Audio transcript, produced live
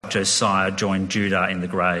Josiah joined Judah in the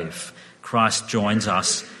grave, Christ joins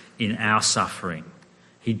us in our suffering.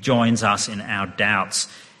 He joins us in our doubts.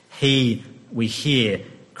 We hear,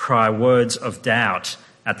 cry words of doubt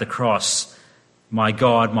at the cross. My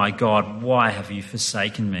God, why have you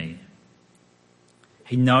forsaken me?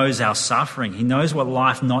 He knows our suffering. He knows what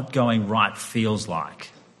life not going right feels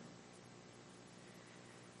like.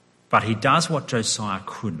 But he does what Josiah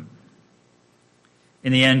couldn't.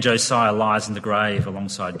 In the end, Josiah lies in the grave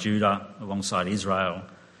alongside Judah, alongside Israel,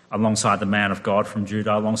 alongside the man of God from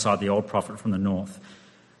Judah, alongside the old prophet from the north.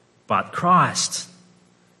 But Christ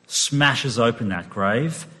smashes open that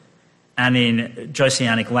grave, and in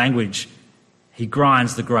Josianic language, he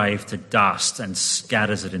grinds the grave to dust and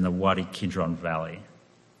scatters it in the Wadi Kidron Valley.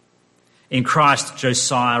 In Christ,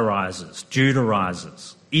 Josiah rises, Judah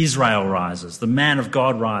rises, Israel rises, the man of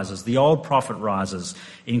God rises, the old prophet rises.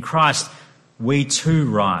 In Christ, we too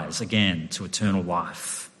rise again to eternal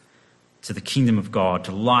life, to the kingdom of God,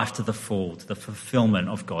 to life to the full, to the fulfillment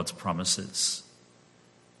of God's promises.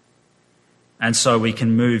 And so we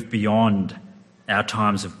can move beyond our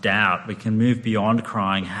times of doubt. We can move beyond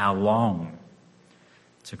crying, how long,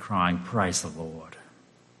 to crying, praise the Lord.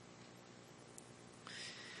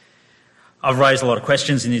 I've raised a lot of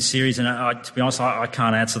questions in this series, and to be honest, I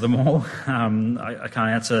can't answer them all. I can't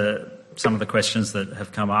answer some of the questions that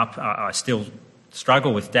have come up. I still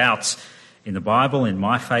struggle with doubts in the Bible, in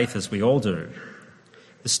my faith, as we all do.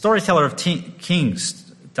 The storyteller of Kings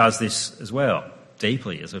does this as well,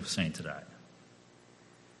 deeply, as we've seen today.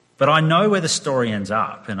 But I know where the story ends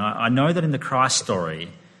up, and I know that in the Christ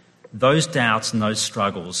story, those doubts and those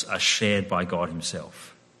struggles are shared by God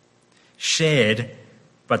himself. Shared,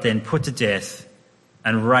 but then put to death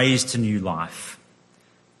and raised to new life,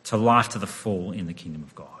 to life to the full in the kingdom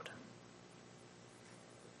of God.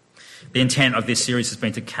 The intent of this series has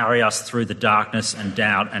been to carry us through the darkness and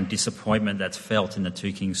doubt and disappointment that's felt in the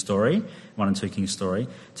 2 Kings story, 1 and 2 Kings story,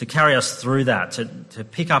 to carry us through that, to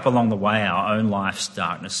pick up along the way our own life's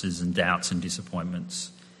darknesses and doubts and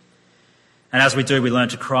disappointments. And as we do, we learn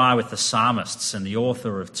to cry with the psalmists and the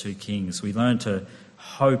author of 2 Kings. We learn to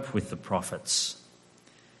hope with the prophets.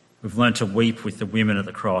 We've learned to weep with the women at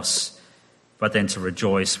the cross, but then to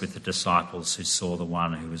rejoice with the disciples who saw the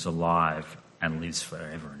one who is alive and lives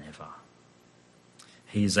forever and ever.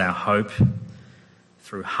 He is our hope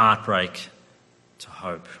through heartbreak to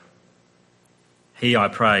hope. He, I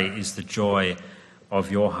pray, is the joy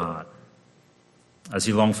of your heart. As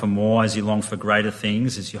you long for more, as you long for greater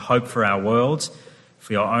things, as you hope for our world,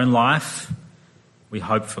 for your own life, we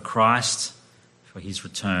hope for Christ, for his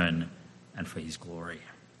return and for his glory.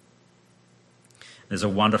 There's a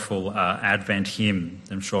wonderful Advent hymn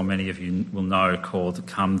I'm sure many of you will know called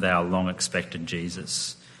Come Thou Long Expected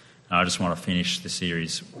Jesus. And I just want to finish the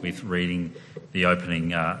series with reading the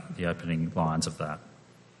opening lines of that.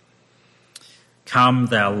 Come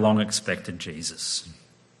Thou long expected Jesus,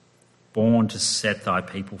 born to set thy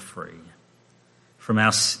people free. From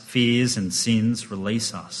our fears and sins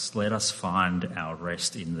release us, let us find our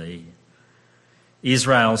rest in thee.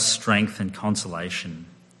 Israel's strength and consolation,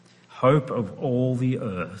 hope of all the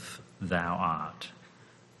earth thou art,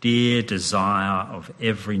 dear desire of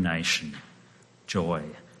every nation, joy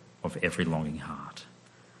of every longing heart.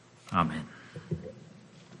 Amen.